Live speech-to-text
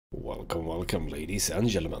Welcome, welcome, ladies and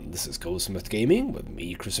gentlemen. This is Ghost Gaming with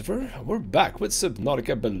me, Christopher. We're back with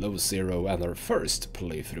Subnautica Below Zero and our first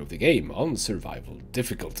playthrough of the game on survival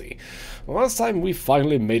difficulty. Last time we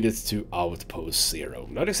finally made it to Outpost Zero.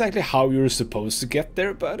 Not exactly how you're supposed to get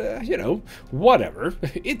there, but you know, whatever.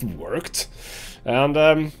 It worked.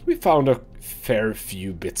 And we found a fair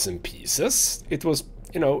few bits and pieces. It was,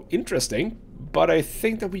 you know, interesting. But I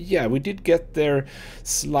think that we did get there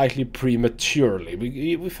slightly prematurely.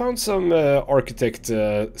 We found some architect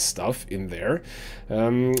stuff in there,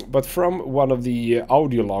 but from one of the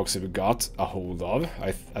audio logs that we got a hold of,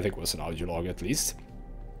 I think it was an audio log at least,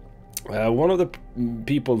 one of the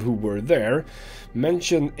people who were there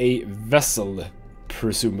mentioned a vessel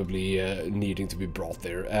presumably needing to be brought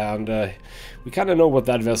there, and we kind of know what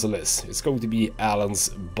that vessel is. It's going to be Alan's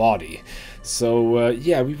body. So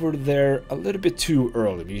yeah, we were there a little bit too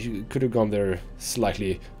early. We could have gone there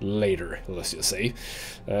slightly later, let's just say,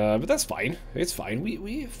 but that's fine. It's fine.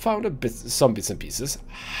 We found some bits and pieces.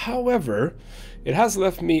 However, it has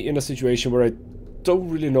left me in a situation where I don't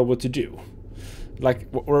really know what to do. Like,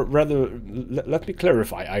 or rather, let me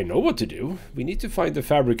clarify. I know what to do. We need to find the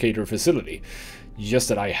fabricator facility. Just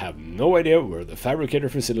that I have no idea where the fabricator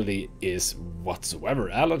facility is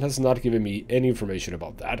whatsoever. Alan has not given me any information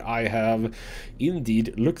about that. I have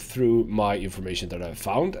indeed looked through my information that I've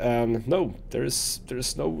found, and no, there's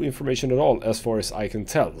no information at all as far as I can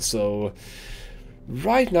tell. So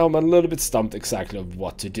right now I'm a little bit stumped exactly of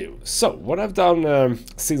what to do. So what I've done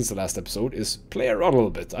since the last episode is play around a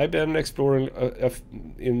little bit. I've been exploring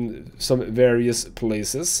in some various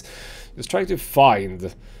places, just trying to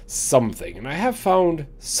find something, and I have found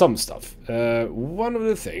some stuff. One of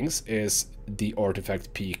the things is the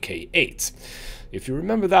artifact PK8. If you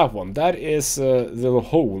remember that one, that is the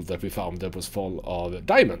hole that we found that was full of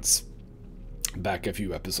diamonds back a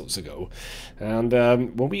few episodes ago. And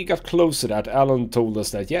when we got close to that, Alan told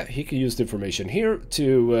us that yeah, he can use the information here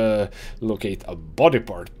to locate a body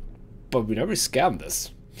part, but we never scanned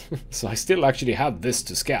this. So I still actually have this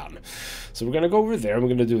to scan. So we're gonna go over there and we're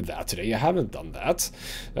gonna do that today. I haven't done that.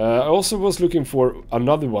 I also was looking for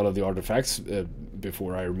another one of the artifacts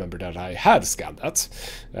before I remembered that I had scanned that.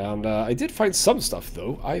 And I did find some stuff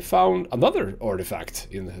though. I found another artifact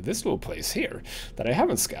in this little place here that I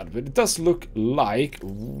haven't scanned, but it does look like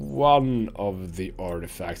one of the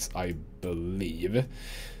artifacts, I believe.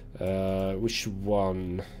 Which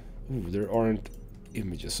one? Ooh, there aren't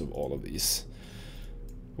images of all of these.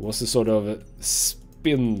 Was the sort of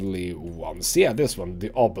spindly ones. Yeah, this one,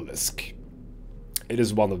 the obelisk. It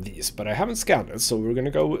is one of these, but I haven't scanned it, so we're gonna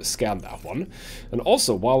go scan that one. And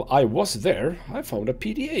also, while I was there, I found a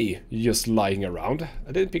PDA just lying around.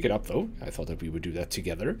 I didn't pick it up though. I thought that we would do that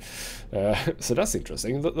together. So that's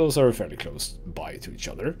interesting. Those are fairly close by to each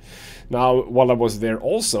other. Now, while I was there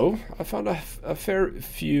also, I found a fair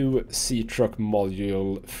few sea truck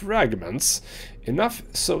module fragments. Enough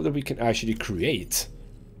so that we can actually create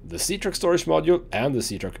the sea truck storage module and the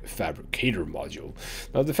sea truck fabricator module.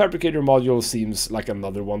 Now the fabricator module seems like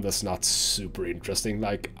another one that's not super interesting.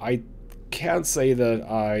 Like, I can't say that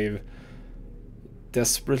I've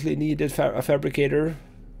desperately needed a fabricator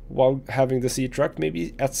while having the sea truck.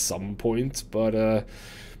 Maybe at some point, but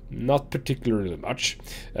not particularly much.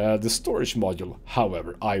 The storage module,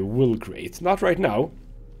 however, I will create. Not right now,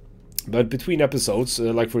 but between episodes,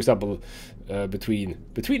 like for example, between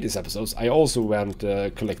these episodes, I also went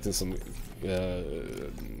collecting some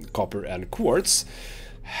copper and quartz.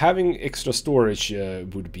 Having extra storage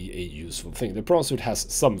would be a useful thing. The bronze suit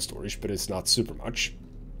has some storage, but it's not super much.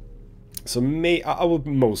 So I will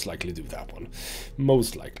most likely do that one,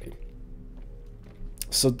 most likely.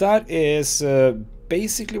 So that is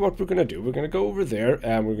basically what we're gonna do. We're gonna go over there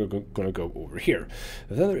and we're gonna go over here.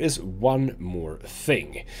 And then there is one more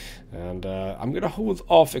thing, and I'm gonna hold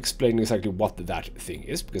off explaining exactly what that thing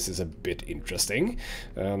is because it's a bit interesting,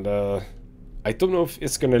 and I don't know if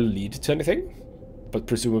it's gonna lead to anything, but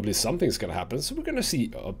presumably something's gonna happen, so we're gonna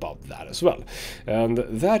see about that as well. And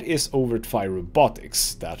that is over at Fire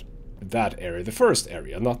Robotics, that area, the first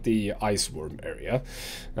area, not the ice worm area.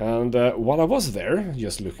 And while I was there,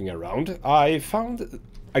 just looking around, I found,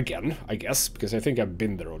 again, I guess, because I think I've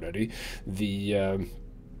been there already, the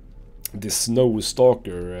snow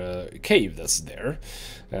stalker cave that's there.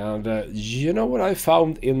 And you know what I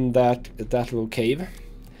found in that little cave?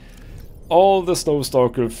 All the snow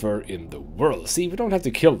stalker fur in the world. See, we don't have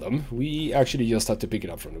to kill them, we actually just have to pick it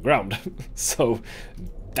up from the ground. So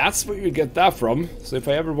that's where you get that from. So if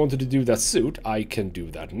I ever wanted to do that suit, I can do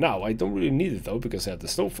that now. I don't really need it though, because I have the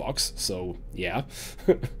Snow Fox, so yeah.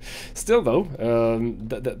 Still though,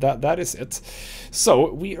 that is it.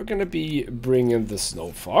 So we are gonna be bringing the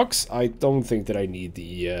Snow Fox. I don't think that I need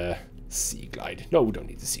the Sea Glide. No, we don't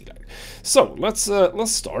need the Sea Glide. So let's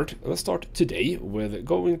start. Let's start today with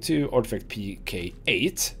going to Artifact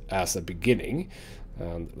PK8 as a beginning.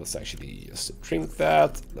 And let's actually just drink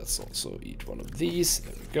that. Let's also eat one of these.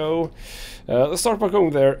 There we go. Let's start by going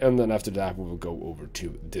there, and then after that we will go over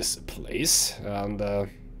to this place, and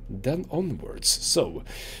then onwards. So,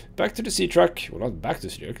 back to the sea track. Well, not back to the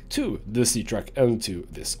sea track. To the sea track and to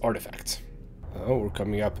this artifact. We're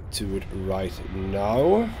coming up to it right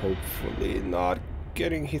now. Hopefully not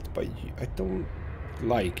getting hit by you. I don't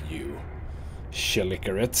like you,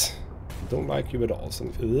 Shellicaret. I don't like you at all. So,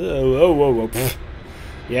 whoa.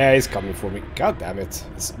 Yeah, he's coming for me. God damn it.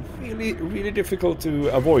 It's really, really difficult to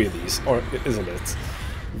avoid these, or isn't it?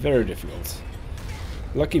 Very difficult.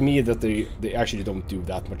 Lucky me that they actually don't do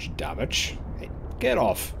that much damage. Hey, get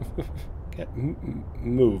off.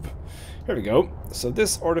 Move. Here we go. So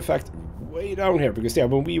this artifact way down here, because yeah,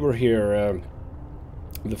 when we were here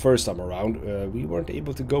the first time around, we weren't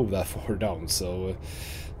able to go that far down, so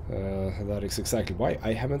that is exactly why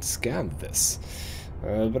I haven't scanned this.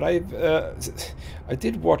 But I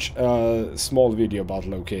did watch a small video about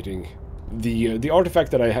locating the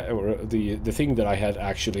artifact that I had, or the thing that I had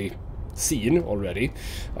actually seen already.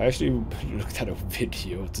 I actually looked at a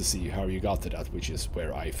video to see how you got to that, which is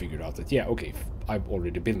where I figured out that, yeah, okay, I've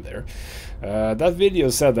already been there. That video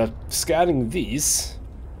said that scanning these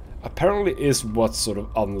apparently is what sort of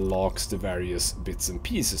unlocks the various bits and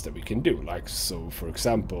pieces that we can do. Like, so for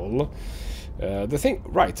example, the thing,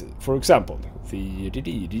 right, for example, the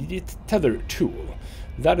tether tool.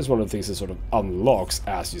 That is one of the things that sort of unlocks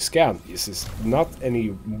as you scan these. It's not any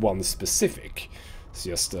one specific. It's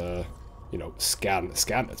just, you know, scan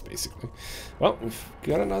it, basically. Well, we've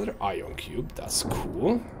got another ion cube. That's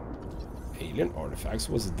cool. Alien artifacts.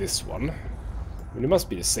 What's this one? I mean, it must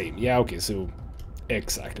be the same. Yeah, okay, so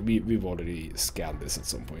exactly. We've already scanned this at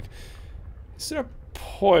some point. Is there a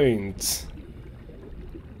point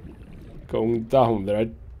going down there? I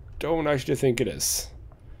don't actually think it is.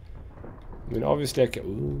 I mean, obviously I can...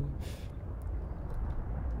 Ooh.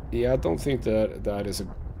 Yeah, I don't think that is a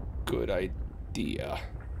good idea.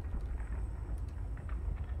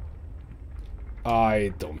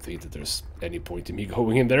 I don't think that there's any point in me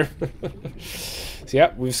going in there. So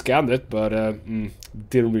yeah, we've scanned it, but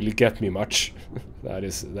didn't really get me much. That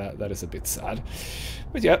is a bit sad.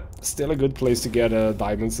 But yeah, still a good place to get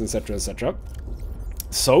diamonds, etc., etc.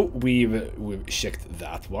 So we've checked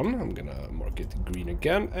that one. I'm gonna mark it green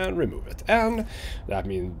again and remove it. And that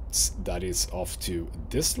means that is off to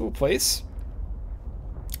this little place.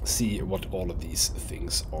 See what all of these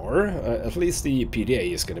things are. At least the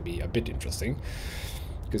PDA is gonna be a bit interesting,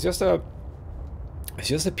 because it's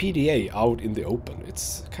just a PDA out in the open.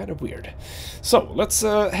 It's kind of weird. So let's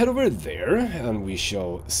head over there, and we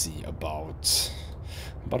shall see about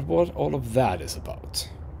what all of that is about.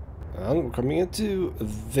 And we're coming into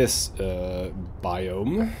this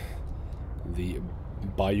biome, the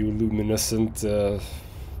bioluminescent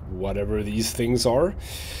whatever these things are.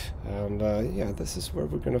 And yeah, this is where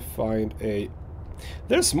we're gonna find a...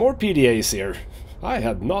 There's more PDAs here. I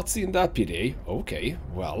had not seen that PDA. Okay,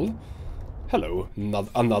 well, hello,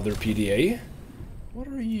 another PDA. What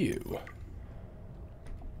are you?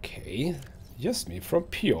 Okay, just me from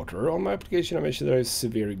Piotr. On my application I mentioned there is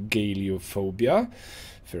severe galeophobia.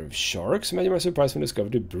 Fear of sharks. Imagine my surprise when I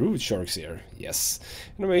discovered the brood sharks here. Yes.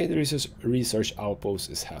 Anyway, the research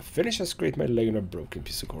outpost is half finished. I scraped my leg on a broken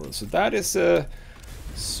piece of coral. So that is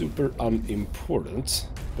super unimportant.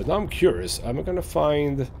 But now I'm curious. Am I gonna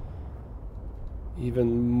find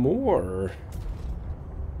even more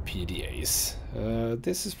PDAs?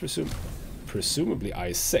 This is presumably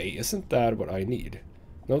I say. Isn't that what I need?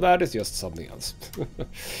 No, that is just something else.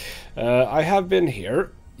 I have been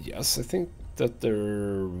here. Yes, I think that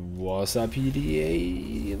there was a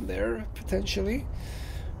PDA in there, potentially.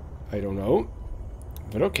 I don't know.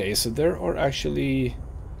 But okay, so there are actually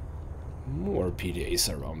more PDAs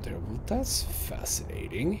around here. Well, that's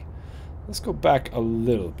fascinating. Let's go back a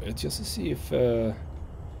little bit, just to see if I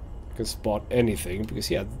can spot anything.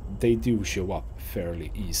 Because, yeah, they do show up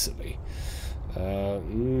fairly easily.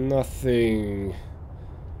 Nothing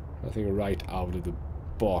right out of the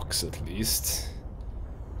box, at least.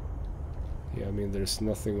 Yeah, I mean, there's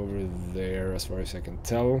nothing over there as far as I can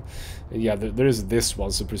tell. And yeah, there is this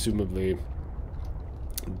one, so presumably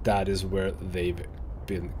that is where they've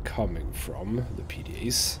been coming from, the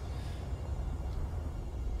PDAs.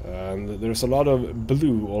 and there's a lot of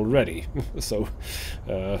blue already. So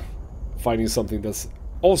finding something that's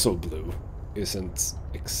also blue isn't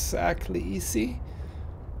exactly easy.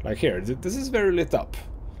 Like here, this is very lit up,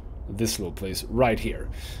 this little place right here.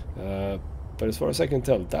 But as far as I can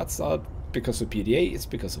tell, that's not because of PDA, it's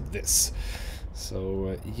because of this.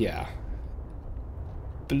 So yeah,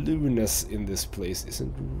 blueness in this place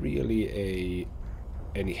isn't really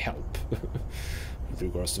any help with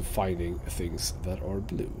regards to finding things that are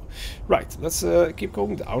blue. Right, let's keep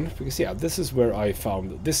going down, because yeah, this is where I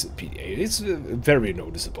found this PDA. It's very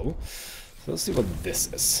noticeable. So let's see what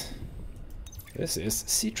this is. This is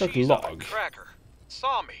sea truck log. Tracker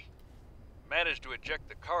saw me. Managed to eject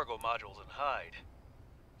the cargo modules and hide.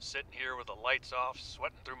 Sitting here with the lights off,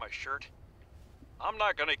 sweating through my shirt. I'm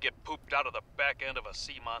not gonna get pooped out of the back end of a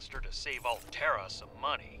sea monster to save Altera some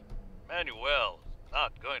money. Manuel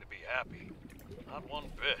not going to be happy. Not one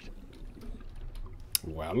bit.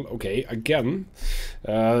 Well, okay, again,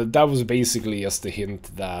 that was basically just a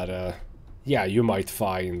hint that, yeah, you might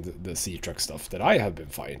find the sea truck stuff that I have been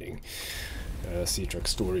finding. Sea truck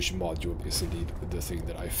storage module is indeed the thing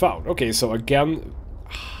that I found. Okay, so again,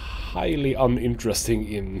 highly uninteresting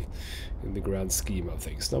in the grand scheme of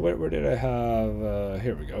things. Now, where did I have...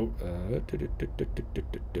 here we go.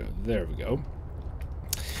 There we go.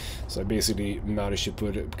 So I basically managed to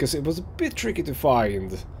put it... because it was a bit tricky to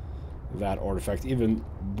find that artifact, even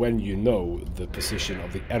when you know the position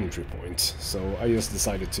of the entry point. So I just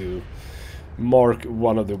decided to mark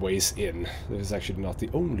one of the ways in. That is actually not the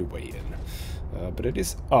only way in, but it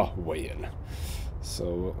is a way in.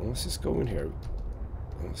 So let's just go in here.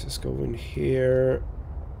 Let's just go in here,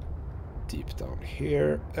 deep down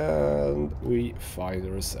here, and we find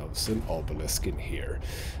ourselves an obelisk in here,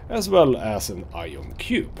 as well as an ion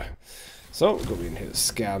cube. So go in here,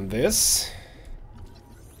 scan this,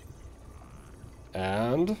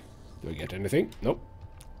 and do I get anything? Nope,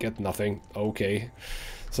 get nothing. Okay.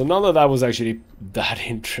 So none of that was actually that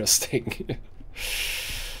interesting.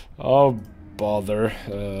 Oh, bother.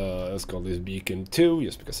 Let's call this beacon 2,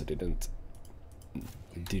 just because I didn't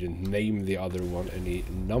name the other one any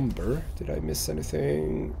number. Did I miss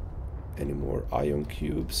anything? Any more ion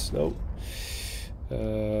cubes? No.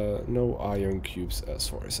 No ion cubes as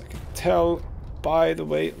far as I can tell. By the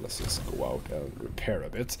way, let's just go out and repair a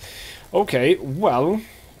bit. Okay, well...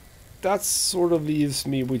 that sort of leaves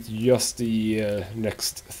me with just the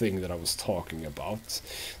next thing that I was talking about.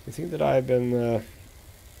 The thing that I've been...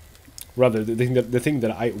 rather, the thing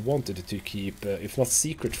that I wanted to keep, if not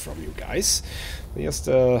secret from you guys. Just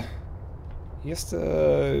to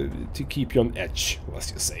keep you on edge,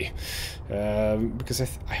 let's just say. Because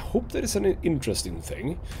I hope that it's an interesting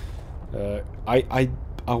thing.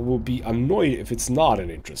 I will be annoyed if it's not an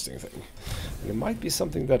interesting thing. And it might be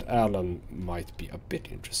something that Alan might be a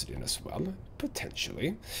bit interested in as well,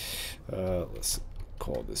 potentially. Let's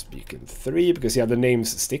call this beacon 3, because yeah, the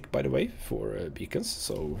names stick, by the way, for beacons.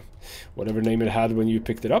 So whatever name it had when you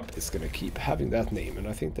picked it up, it's gonna keep having that name. And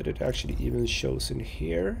I think that it actually even shows in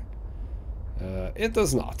here. It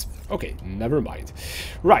does not. Okay, never mind.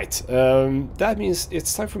 Right, that means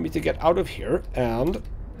it's time for me to get out of here and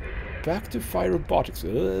back to Fire Robotics.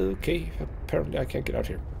 Okay, apparently I can't get out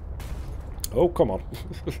here. Oh, come on.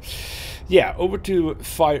 Yeah, over to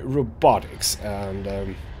Fire Robotics,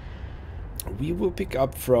 and we will pick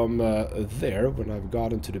up from there when I've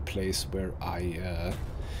gotten to the place where I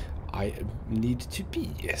need to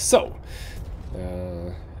be. So,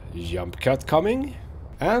 jump cut coming,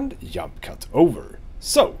 and jump cut over.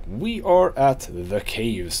 So, we are at the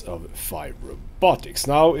caves of Fire Robotics.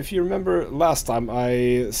 Now, if you remember last time,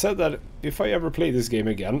 I said that if I ever play this game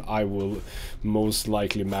again, I will most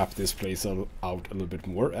likely map this place out a little bit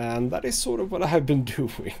more, and that is sort of what I have been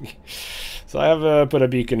doing. So I have put a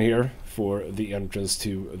beacon here for the entrance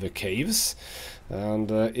to the caves, and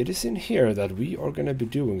it is in here that we are going to be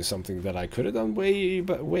doing something that I could have done way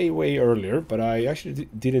earlier, but I actually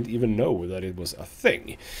didn't even know that it was a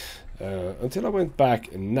thing. Until I went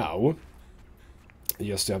back now,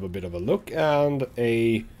 just to have a bit of a look, and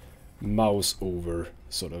a mouse over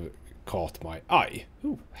sort of caught my eye.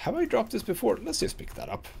 Ooh, have I dropped this before? Let's just pick that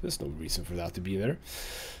up. There's no reason for that to be there.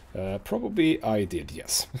 Probably I did,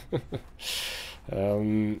 yes.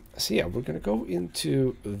 So yeah, we're gonna go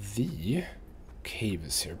into the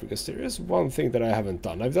caves here, because there is one thing that I haven't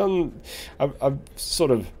done. I've sort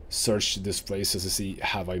of searched this place just to see,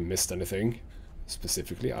 have I missed anything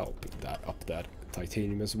specifically. I'll pick that up, that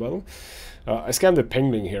titanium as well. I scanned the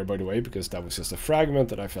pengling here, by the way, because that was just a fragment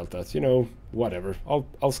that I felt that, you know, whatever,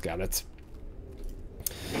 I'll scan it.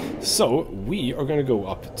 So we are going to go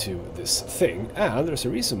up to this thing, and there's a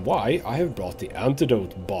reason why I have brought the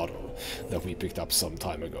antidote bottle that we picked up some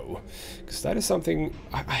time ago, because that is something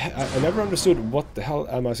I never understood. What the hell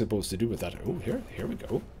am I supposed to do with that? Oh, here we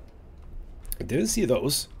go. I didn't see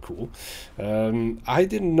those. Cool. I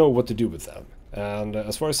didn't know what to do with them, and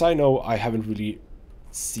as far as I know, I haven't really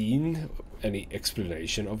seen any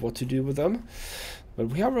explanation of what to do with them. But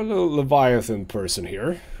we have a little Leviathan person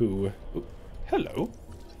here who... Oh, hello.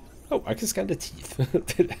 Oh, I can scan the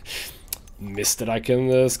teeth. Missed that I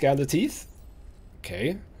can scan the teeth.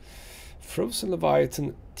 Okay. Frozen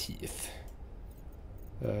Leviathan teeth.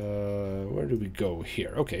 Where do we go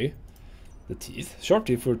here? Okay. The teeth. Sharp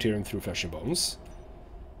teeth for tearing through flesh and bones.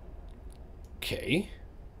 Okay.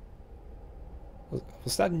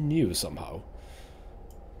 Was that new somehow?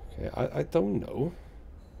 Okay, I don't know.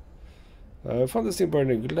 Found this thing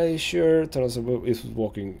burning glacier. It was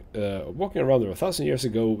walking around there 1,000 years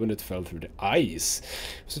ago when it fell through the ice.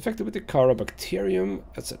 It was affected with the Kara bacterium,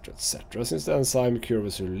 etc., etc. Since the enzyme cure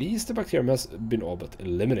was released, the bacterium has been all but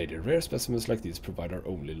eliminated. Rare specimens like these provide our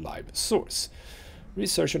only live source.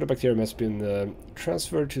 Research on the bacterium has been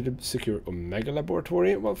transferred to the secure Omega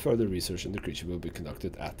laboratory, while further research on the creature will be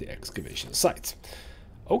conducted at the excavation site.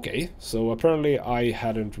 Okay, so apparently I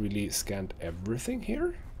hadn't really scanned everything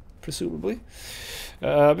here. Presumably.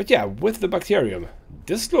 But yeah, with the bacterium,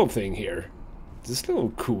 this little thing here, this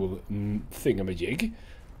little cool thingamajig,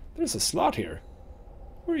 there's a slot here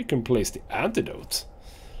where you can place the antidote.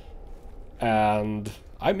 And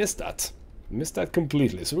I missed that. Missed that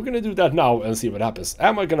completely. So we're going to do that now and see what happens.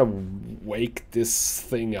 Am I going to wake this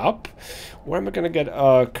thing up? Or am I going to get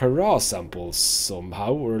a Kara sample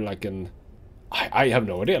somehow? Or like an... I have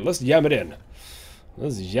no idea. Let's jam it in.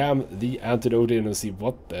 Let's jam the antidote in and see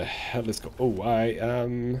what the hell is going on. Oh, I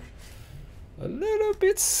am a little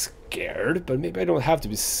bit scared, but maybe I don't have to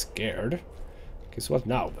be scared. Okay, so what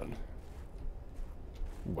now then?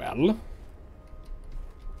 Well.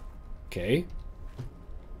 Okay.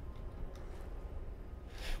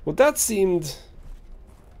 Well, that seemed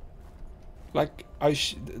like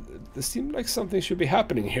it seemed like something should be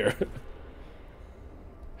happening here.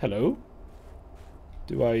 Hello?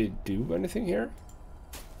 Do I do anything here?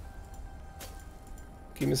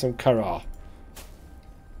 Give me some Kara.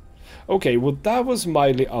 Okay, well that was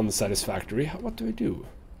mildly unsatisfactory. What do I do?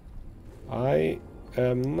 I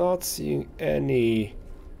am not seeing any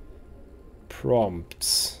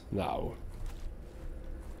prompts now.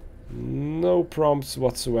 No prompts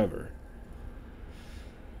whatsoever.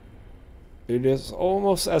 It is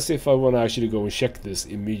almost as if I want to actually go and check this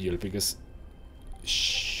immediately, because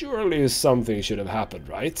surely something should have happened,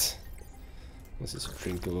 right? Let's just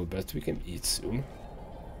drink a little bit. We can eat soon.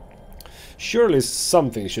 Surely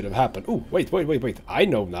something should have happened. Oh, wait. I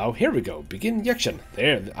know now. Here we go. Begin injection.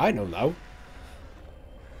 There, I know now.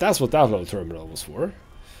 That's what that little terminal was for.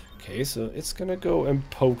 Okay, so it's gonna go and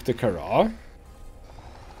poke the Kara.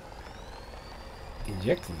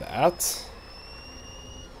 Inject that.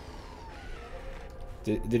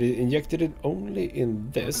 Did it injected it only in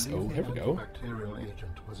this? Oh, here we go. The bacterial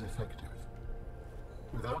agent was effective.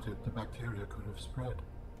 Without it, the bacteria could have spread.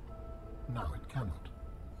 Now it cannot.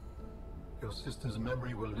 Your sister's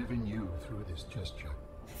memory will live in you through this gesture.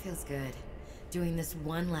 It feels good. Doing this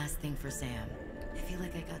one last thing for Sam. I feel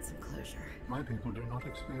like I got some closure. My people do not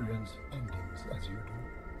experience endings as you do.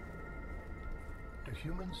 Do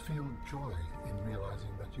humans feel joy in realizing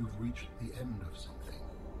that you've reached the end of something?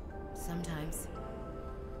 Sometimes.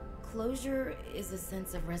 Closure is a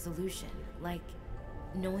sense of resolution, like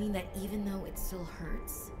knowing that even though it still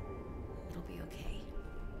hurts, it'll be okay.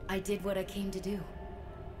 I did what I came to do.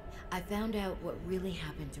 I found out what really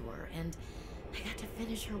happened to her, and I got to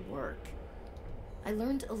finish her work. I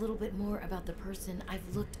learned a little bit more about the person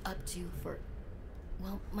I've looked up to for,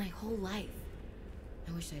 well, my whole life.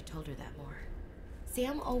 I wish I told her that more.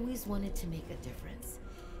 Sam always wanted to make a difference.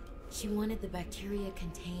 She wanted the bacteria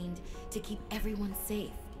contained to keep everyone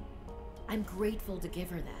safe. I'm grateful to give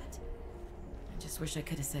her that. I just wish I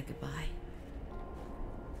could have said goodbye.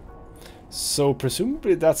 So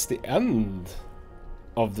presumably that's the end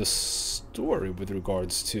of the story with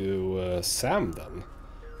regards to Sam then.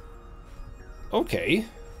 Okay.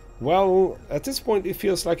 Well, at this point it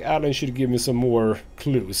feels like Alan should give me some more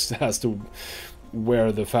clues as to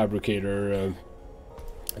where the fabricator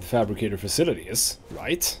facility is,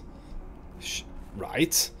 right?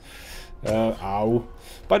 Right. Ow.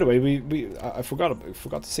 By the way, I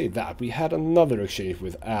forgot to say that we had another exchange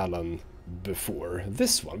with Alan before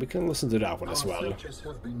this one. We can listen to that one as well. Our searches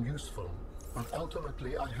have been useful, but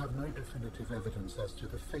ultimately I have no definitive evidence as to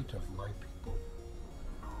the fate of my people.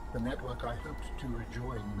 The network I hoped to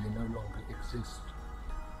rejoin may no longer exist.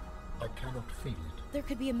 I cannot feel it. There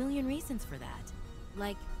could be a million reasons for that.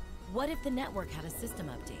 Like, what if the network had a system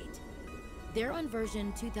update? They're on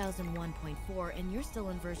version 2001.4 and you're still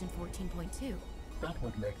on version 14.2. That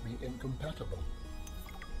would make me incompatible.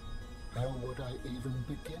 How would I even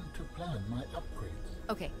begin to plan my upgrades?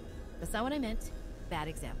 Okay, that's not what I meant. Bad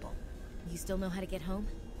example. You still know how to get home?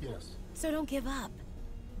 Yes, So don't give up.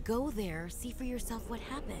 Go there, see for yourself what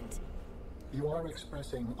happened. you are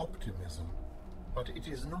expressing optimism, but it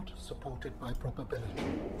is not supported by probability.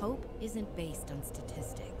 Hope isn't based on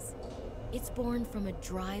statistics. It's born from a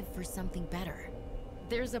drive for something better.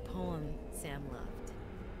 There's a poem Sam loved.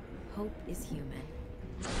 Hope is human.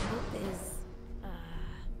 Hope is...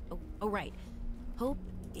 Oh, right. Hope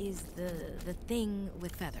is the thing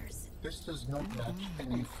with feathers. This does not match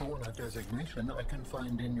any fauna designation I can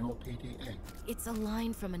find in your PDA. It's a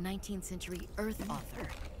line from a 19th century Earth author.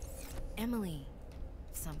 Emily...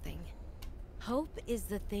 something. Hope is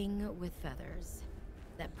the thing with feathers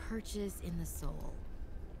that perches in the soul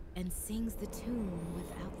and sings the tune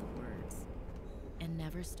without the words and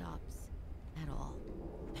never stops at all.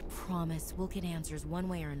 I promise we'll get answers one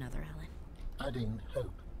way or another, Ellen. Adding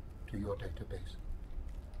hope to your database.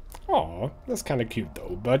 Aw, that's kind of cute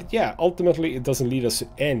though. But yeah, ultimately it doesn't lead us to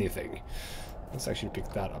anything. Let's actually pick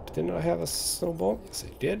that up. Didn't I have a snowball? Yes,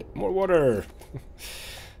 I did. More water.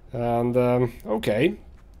 And, okay.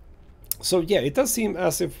 So yeah, it does seem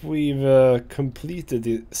as if we've completed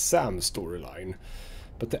the Sam storyline.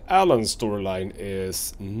 But the Alan storyline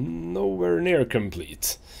is nowhere near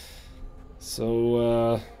complete.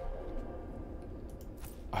 So,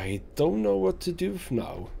 I don't know what to do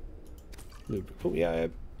now. Oh yeah, I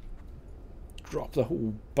dropped a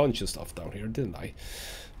whole bunch of stuff down here, didn't I?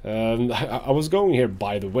 I was going here,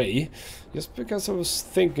 by the way, just because I was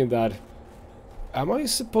thinking that, am I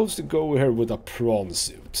supposed to go here with a prawn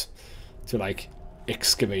suit to, like,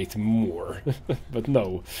 excavate more? But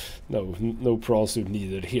no prawn suit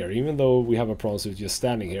needed here, even though we have a prawn suit just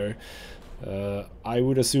standing here. I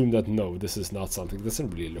would assume that no, this is not something, doesn't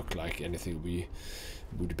really look like anything we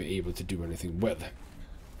would be able to do anything with.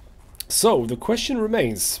 So the question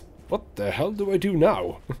remains, what the hell do I do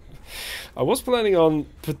now? I was planning on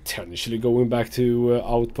potentially going back to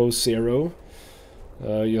Outpost 0,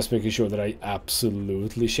 just making sure that I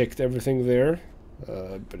absolutely checked everything there,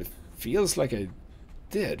 but it feels like I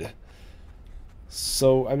did.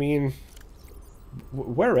 So, I mean,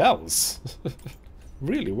 where else?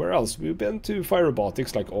 Really, where else? We've been to Fire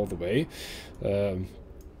Robotics, like all the way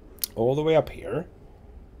up here.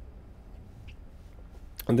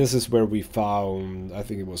 And this is where we found, I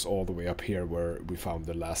think it was all the way up here where we found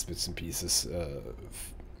the last bits and pieces,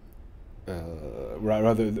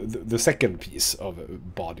 rather the second piece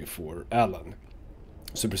of body for Alan.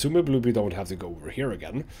 So presumably we don't have to go over here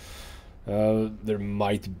again. There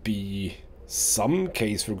might be some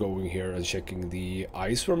case for going here and checking the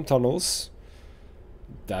ice worm tunnels.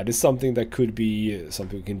 That is something that could be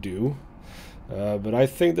something we can do. But I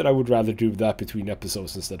think that I would rather do that between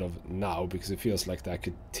episodes instead of now, because it feels like that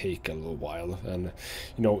could take a little while, and,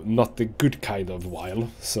 you know, not the good kind of while.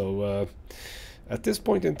 So at this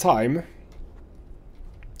point in time,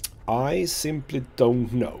 I simply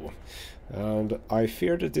don't know. And I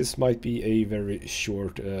fear that this might be a very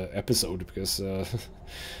short episode, because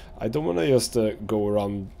I don't want to just go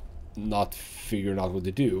around not figuring out what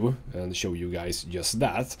to do and show you guys just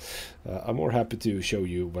that. I'm more happy to show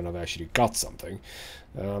you when I've actually got something.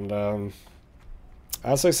 And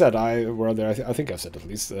as I said, I think I've said at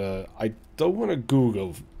least, I don't want to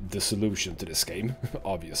Google the solution to this game,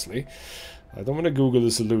 obviously. I don't want to Google the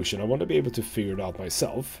solution. I want to be able to figure it out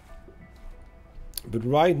myself. But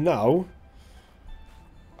right now,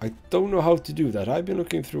 I don't know how to do that. I've been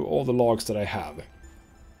looking through all the logs that I have.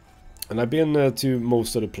 And I've been to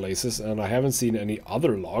most of the places, and I haven't seen any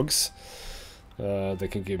other logs that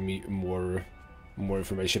can give me more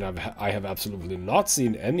information. I have absolutely not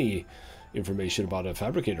seen any information about a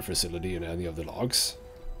fabricator facility in any of the logs.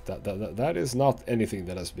 That is not anything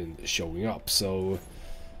that has been showing up. So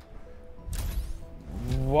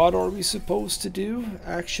what are we supposed to do,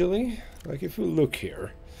 actually? Like, if we look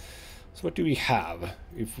here, so what do we have?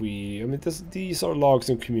 If we, I mean, these are logs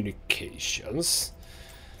and communications.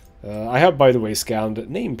 I have, by the way, scanned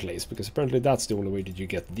nameplates, because apparently that's the only way that you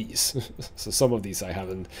get these. So some of these I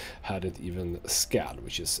hadn't even scanned,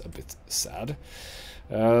 which is a bit sad.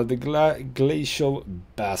 The glacial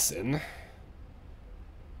basin.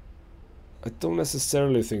 I don't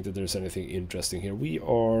necessarily think that there's anything interesting here. We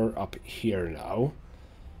are up here now.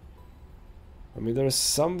 I mean, there's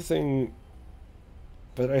something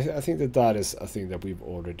But I think that that is a thing that we've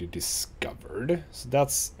already discovered. So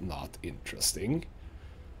that's not interesting.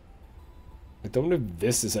 I don't know if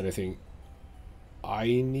this is anything I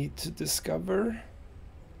need to discover.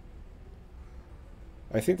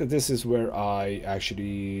 I think that this is where I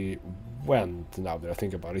actually went, now that I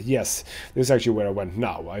think about it. Yes, this is actually where I went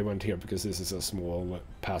now. I went here because this is a small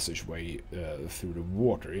passageway through the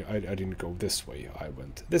water. I didn't go this way. I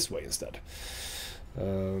went this way instead.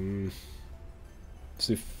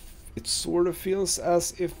 So if it sort of feels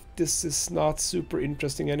as if this is not super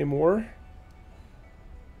interesting anymore.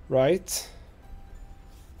 Right?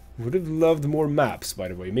 Would have loved more maps, by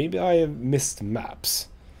the way. Maybe I have missed maps.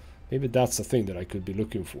 Maybe that's a thing that I could be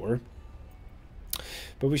looking for.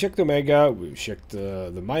 But we checked Omega, we checked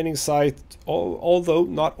the mining site, although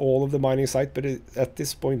not all of the mining site, but at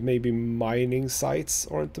this point maybe mining sites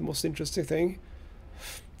aren't the most interesting thing.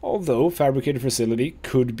 Although fabricated facility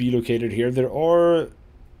could be located here. There are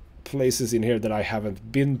places in here that I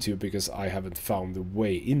haven't been to because I haven't found the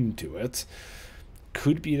way into it.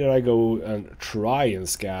 Could be that I go and try and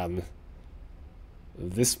scan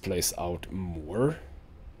this place out more.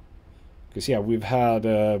 Because yeah, we've had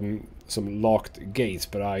some locked gates,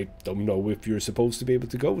 but I don't know if you're supposed to be able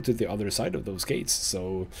to go to the other side of those gates,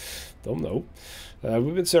 so don't know.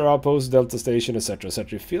 We've been Sarah Outpost, Delta Station, etc,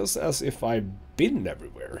 etc. It feels as if I've been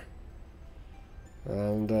everywhere.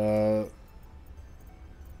 And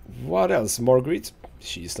what else? Marguerite,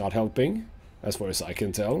 she's not helping, as far as I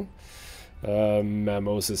can tell.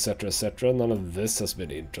 Memos, etc, etc. None of this has been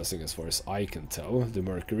interesting as far as I can tell. The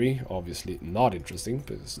Mercury, obviously not interesting,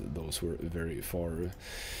 because those were very far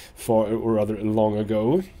or rather long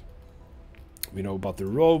ago. We know about the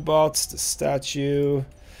robots, the statue,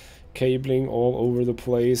 cabling all over the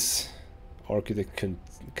place, architect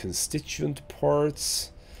constituent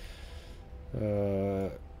parts.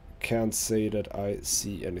 Can't say that I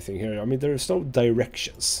see anything here. I mean, there's no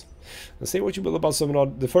directions. And say what you will about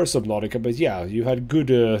the first Subnautica, but yeah, you had good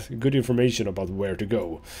information about where to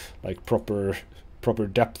go, like proper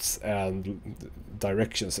depths and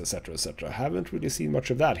directions, etc, etc. Haven't really seen much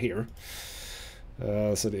of that here.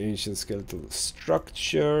 So the ancient skeletal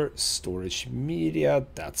structure, storage media,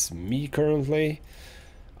 that's me currently.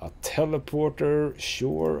 A teleporter,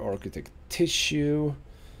 sure, architect tissue.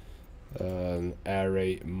 An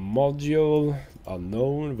array module,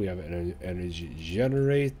 unknown. We have an energy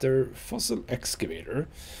generator, fossil excavator.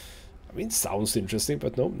 I mean, sounds interesting,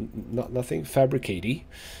 but no, nothing fabricatey.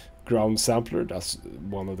 Ground sampler, that's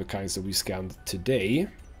one of the kinds that we scanned today.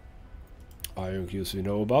 Ion cubes we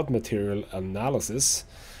know about. Material analysis,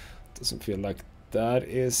 doesn't feel like that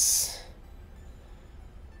is...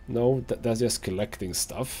 No, that's just collecting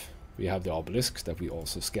stuff. We have the obelisk that we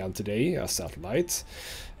also scanned today as satellites,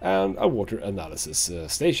 and a water analysis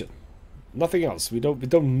station. Nothing else. We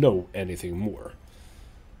don't know anything more.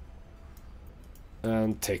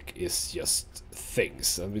 And tech is just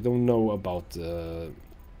things, and we don't know about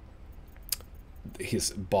his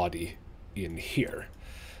body in here,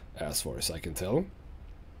 as far as I can tell.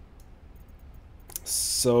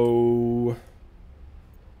 So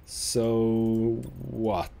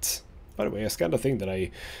what? By the way, I scanned a thing that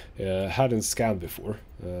I hadn't scanned before.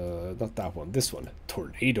 Not that one, this one.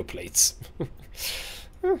 Tornado plates.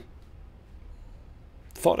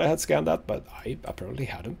 Thought I had scanned that, but I apparently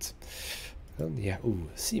hadn't. And yeah, ooh,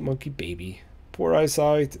 sea monkey baby. Poor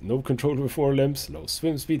eyesight, no control over forelimbs, low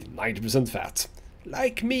swim speed, 90% fat.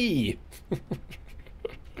 Like me!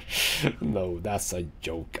 No, that's a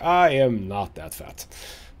joke. I am not that fat.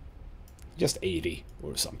 Just 80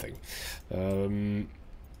 or something.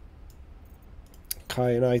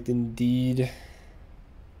 Kyanite indeed.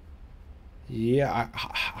 Yeah,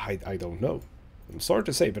 I don't know. I'm sorry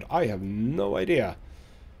to say, but I have no idea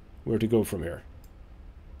where to go from here.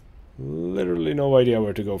 Literally no idea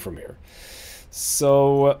where to go from here.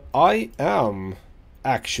 So I am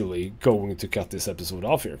actually going to cut this episode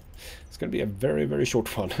off here. It's going to be a very, very short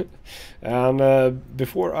one. And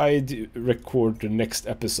before I record the next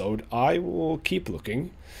episode, I will keep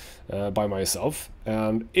looking by myself,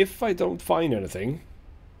 and if I don't find anything,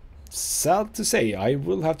 sad to say, I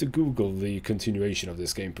will have to Google the continuation of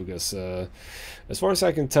this game, because as far as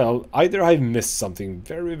I can tell, either I've missed something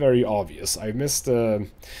very, very obvious. I missed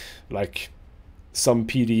like some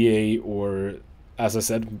PDA, or as I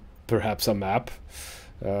said, perhaps a map,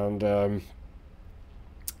 and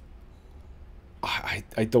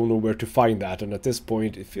I don't know where to find that, and at this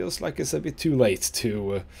point it feels like it's a bit too late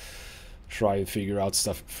to try and figure out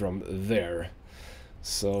stuff from there.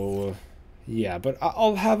 So Yeah, but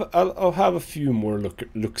I'll have a few more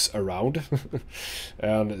looks around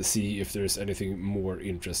and see if there's anything more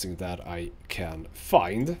interesting that I can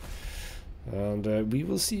find. And we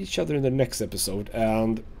will see each other in the next episode.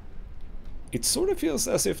 And it sort of feels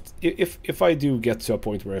as if I do get to a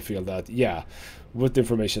point where I feel that, yeah, with the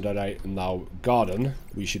information that I now gotten,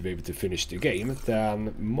 we should be able to finish the game,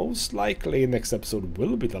 then most likely next episode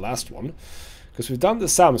will be the last one, because we've done the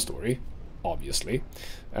Sam story, obviously,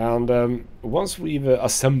 and once we've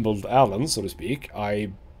assembled Alan, so to speak,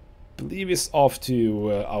 I believe it's off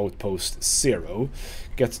to Outpost 0,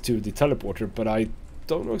 get to the teleporter, but I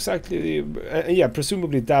don't know exactly, yeah,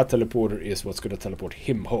 presumably that teleporter is what's going to teleport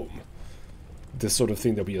him home. The sort of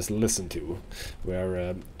thing that we just listened to,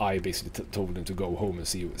 where I basically told him to go home and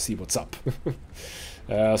see what's up.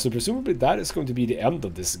 So presumably that is going to be the end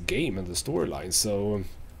of this game and the storyline, so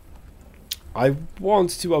I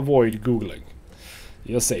want to avoid Googling.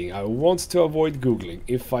 Just saying, I want to avoid Googling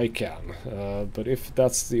if I can, but if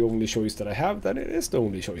that's the only choice that I have, then it is the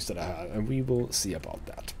only choice that I have, and we will see about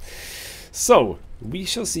that. So, we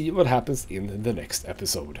shall see what happens in the next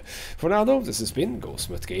episode. For now though, this has been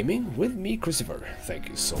GhostMut Gaming with me, Christopher. Thank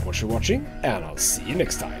you so much for watching, and I'll see you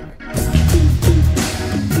next time.